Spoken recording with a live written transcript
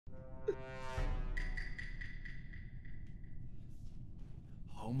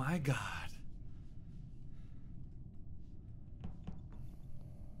Oh my god.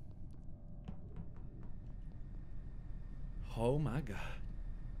 Oh my god.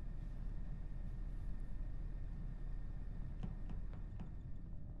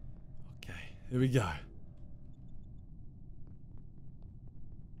 Okay, here we go.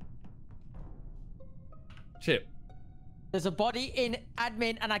 Chip. There's a body in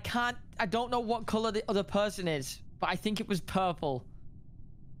admin, and I don't know what color the other person is, but I think it was purple.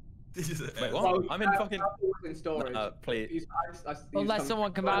 This is Wait, what? I'm in fucking storage. Please. Unless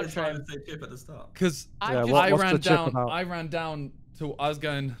someone come out to him. Chip at the start. Because Yeah, I what's ran the chip down. about? I ran down to. I was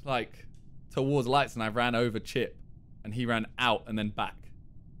going like towards lights, and I ran over Chip, and he ran out and then back.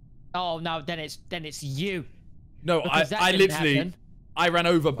 Oh no, then it's you. No, Because that I didn't literally happen. I ran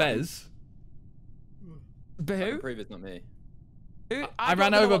over Bez. But I who? can prove it's not me. Who? I don't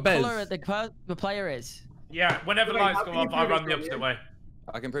ran know over what Bez. color the player is. Yeah, whenever lights go up, I run the opposite way.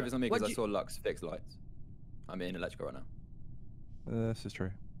 I can prove it's not me because What'd I saw Lux fix lights. I'm in electrical right now. This is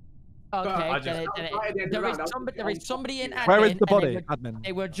true. Okay, just- there is somebody in admin. Where is the and body? Admin.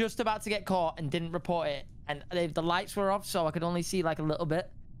 They were just about to get caught and didn't report it, and the lights were off, so I could only see like a little bit.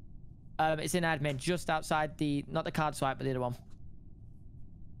 It's in admin, just outside not the card swipe, but the other one.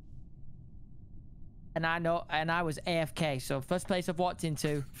 And I was AFK, so first place I've walked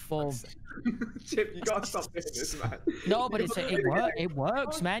into. Boom. Chip, you gotta stop doing this, man. No, but it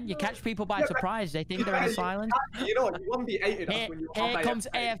works, man. You catch people by surprise. They think they're in a silence. You know what? You 1v8'd us when you were Here half comes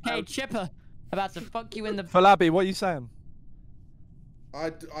AFK Chipper, about to fuck you in the. Falabi, what are you saying? I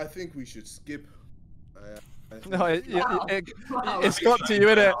think we should skip. No, it's got to you,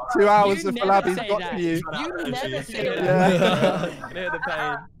 innit? 2 hours of Falabi's got to you. You never say that. Yeah. Near the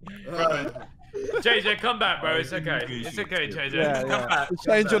pain. Right. JJ, come back, bro. It's okay. It's okay, JJ. Yeah, Come yeah. back.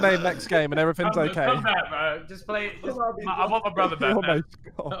 Change your name next game and everything's okay. Come back, bro. Just play. I want my brother back. Oh Man. my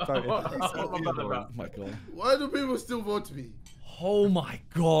god, don't you? I want my brother back. Oh my god. Why do people still vote me? Oh my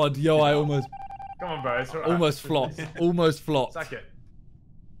god, yo! I almost Come on, bro. It's all right. almost flopped. Almost flopped. Sack it.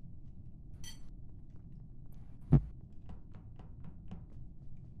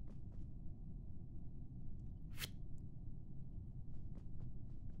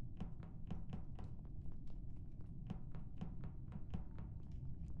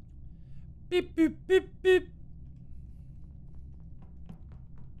 Beep beep beep beep.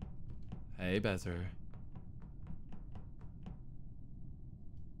 Hey, Bezer.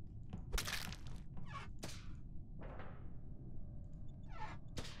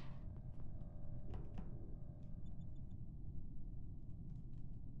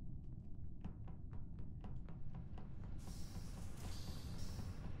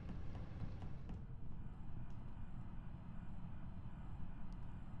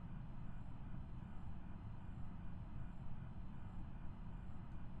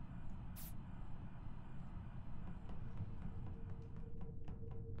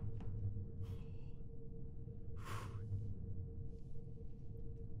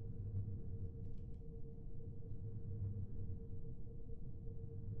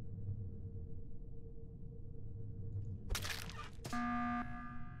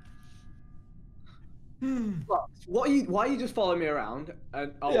 What are you? Why are you just following me around?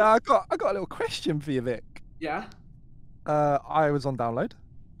 And Yeah, I got a little question for you, Vic. Yeah. I was on download.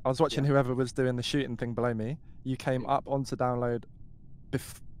 I was watching whoever was doing the shooting thing below me. You came up onto download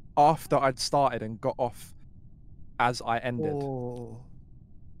after I'd started and got off as I ended. Oh.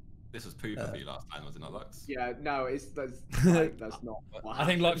 This was poo for you last time, wasn't it, Lux? Yeah. No, that's not. I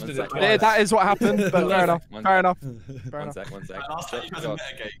think Lux did it One twice. Yeah, that is what happened, but fair enough. Fair enough. One sec. Last time you had a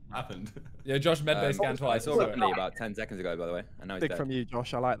metagame happened. Yeah, Josh medbay scanned I twice. saw Ripley about 10 seconds ago, by the way, and now he's Big dead. from you,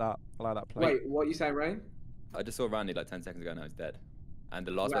 Josh. I like that. I like that play. Wait, what are you saying, Rain? I just saw Randy like 10 seconds ago, now he's dead. And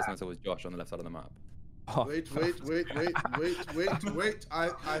the last person I saw was Josh on the left side of the map. Oh, Wait.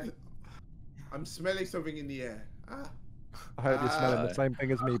 I'm smelling something in the air. I heard you're smelling the same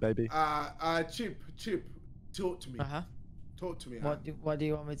thing as me, baby. Chip, talk to me. Talk to me. What do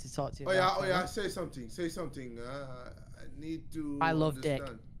you want me to talk to you Oh about? yeah, say something. I need to. I love dick.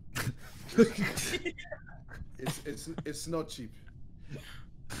 It's not cheap.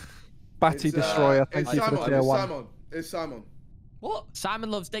 Batty Destroyer, thank you for the tier 1. It's Simon. What? Simon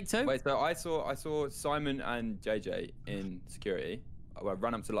loves dick too? Wait, so I saw Simon and JJ in security. I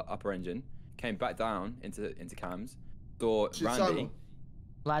ran up to the upper engine, came back down into cams, saw Randy. Simon.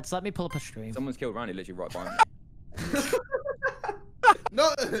 Lads, let me pull up a stream. Someone's killed Randy literally right behind me.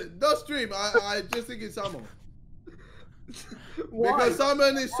 No stream. I just think it's Simon. Because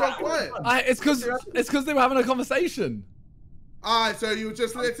Simon is so quiet. It's because they were having a conversation. Alright, so you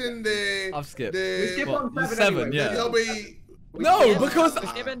just letting the. I've skipped. The, We skip on What, 7 7, anyway. yeah. the lobby No, because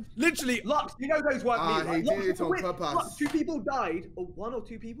Given. literally. Lux, you know those weren't me, right? he did it on Lux, purpose. 2 people died, or 1 or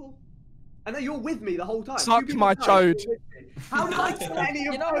 2 people, and then you're with me the whole time. Suck 2 people my died, chode. you're with me. How did I get any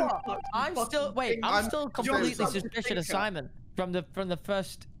of You know those what? fucking I'm still wait. things? I'm still completely such a suspicious of thinker. Simon from the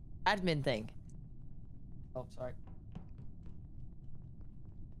first admin thing. Oh, sorry.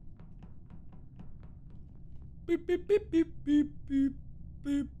 Beep, beep, beep, beep, beep, beep,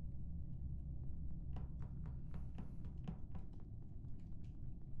 beep.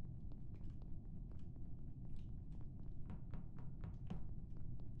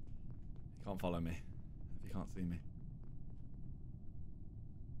 You can't follow me if you can't see me.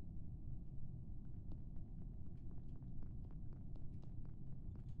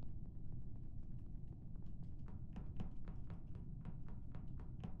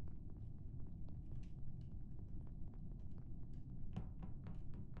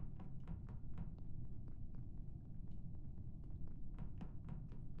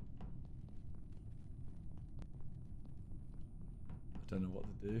 I don't know what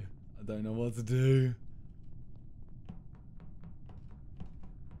to do. I don't know what to do.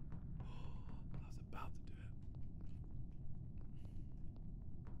 I was about to do it.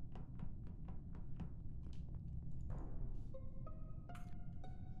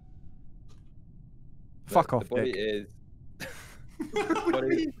 Fuck off, The body Vic. is. What do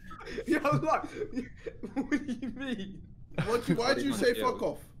you mean? Yo, look. What do you mean? Why do you say fuck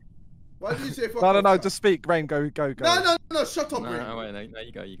off? Why do you say fuck No, off? no, no. Just speak, Rain. Go. No, shut up, No, Ray. no, wait, no,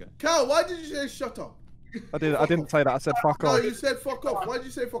 you go, you go. Cal, why did you say shut up? I didn't say that. I said fuck No, off. you said fuck off. Why did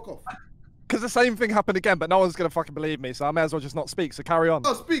you say fuck off? Because the same thing happened again, but no one's gonna fucking believe me, so I may as well just not speak. So carry on.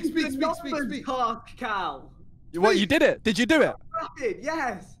 Oh, speak. The numbers task, Cal. What? You did it? Did you do it? Rapid,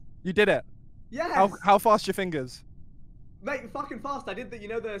 yes. You did it. Yes. How fast your fingers? Mate, fucking fast. I did the,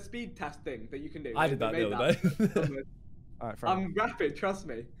 the speed test thing that you can do. I did that the other day. All right, fair enough. I'm rapid, trust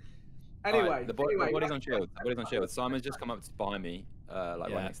me. Anyway, Right, the body's on shield. The body's on shield. Simon's just come up behind me, like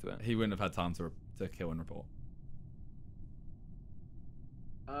right next to it. He wouldn't have had time to kill and report.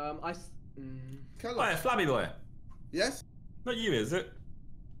 Cal, Oh, yeah, Flabby boy. yes? Not you, is it?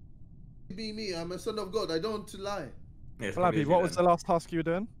 Be me. I'm a son of God. I don't lie. Yeah, it's probably Flabby, you what then. was the last task you were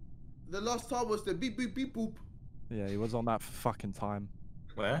doing? The last time was the beep beep beep boop. Yeah, he was on that for fucking time.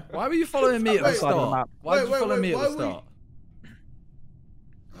 Where? Why were you following me at the Wait, side of the start? map. Why did you Wait, follow me at why the we- start?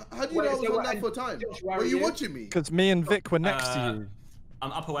 How do you know I was on that for time? Josh, where Were are you you? watching me? Because me and Vic were next to you.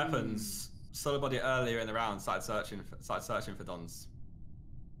 On upper weapons, solo body earlier in the round started searching for Dons.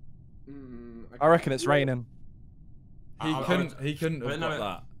 I reckon it's raining. He couldn't I have know got it-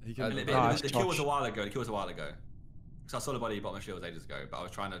 that. He couldn't have Nah, got it's The kill was a Josh. while ago. Because I saw the body bottom of shields ages ago, but I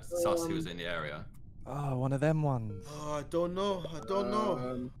was trying to suss who was in the area. Oh, one of them ones. Oh, I don't know. I don't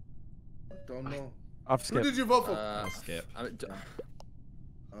know. I've Who skipped. did you vote for? I'll skip. I think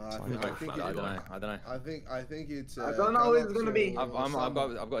I don't know. I think it's. I don't know who it's gonna be. I've got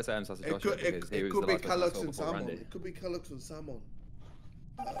to say I'm such a It Josh could, because he it was could the be last person I Callux saw and before Salmon. Randy. It could be Callux and Salmon.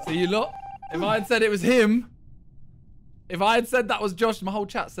 So you lot, if I had said it was him, if I had said that was Josh, my whole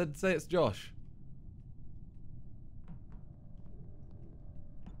chat said say it's Josh.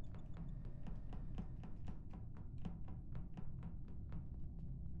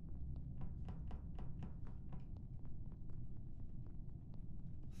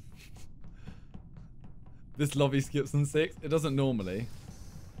 This lobby skips on 6. It doesn't normally.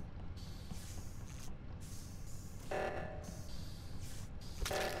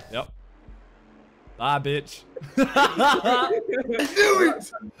 Yep. Ah, bitch. I knew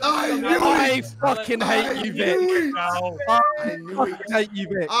it! I knew I it! fucking hate you, Vic. I knew it! I hate you,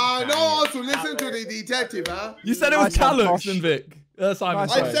 Vic. I know how to listen to the detective, huh? You said it was Nice one, Callux Josh. and Vic. Simon.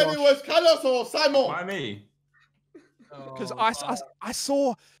 Nice I one. said it was Callux or Simon. Why me? Because I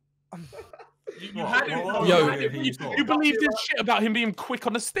saw. You had it. What- Yo. You believed in shit about him being quick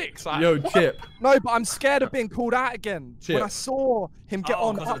on the sticks. Like, Yo, Chip. No, but I'm scared of being called out again. Chip. When I saw him get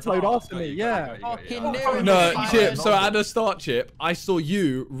on because of the upload task. after Got me, you, yeah. got you. Fucking knew No, it. Chip. So at the start, Chip, I saw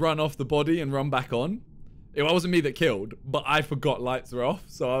you run off the body and run back on. It wasn't me that killed, but I forgot lights were off.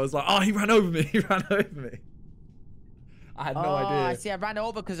 So I was like, oh, he ran over me. He ran over me. I had no I idea. see. I ran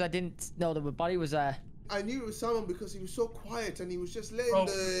over because I didn't know the body was there. I knew it was Simon because he was so quiet and he was just letting Oh.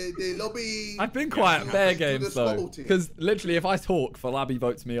 the lobby. I've been quiet do bare the games though, squabble team. because literally if I talk, Falabi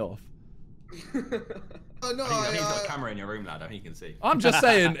votes me off. Oh, no, I think he's got a camera in your room, lad. I think he can see. I'm just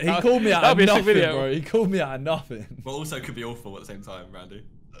saying, he called me out That'll of be a sick nothing, video. bro. He called me out of nothing. But also could be awful at the same time, Randy.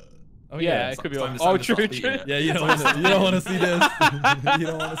 Oh yeah, it could be. Time to Oh, start true, beating true. it. Yeah, you don't want to see this. You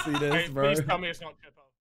don't want to see this, Hey, bro. please tell me it's not Chip.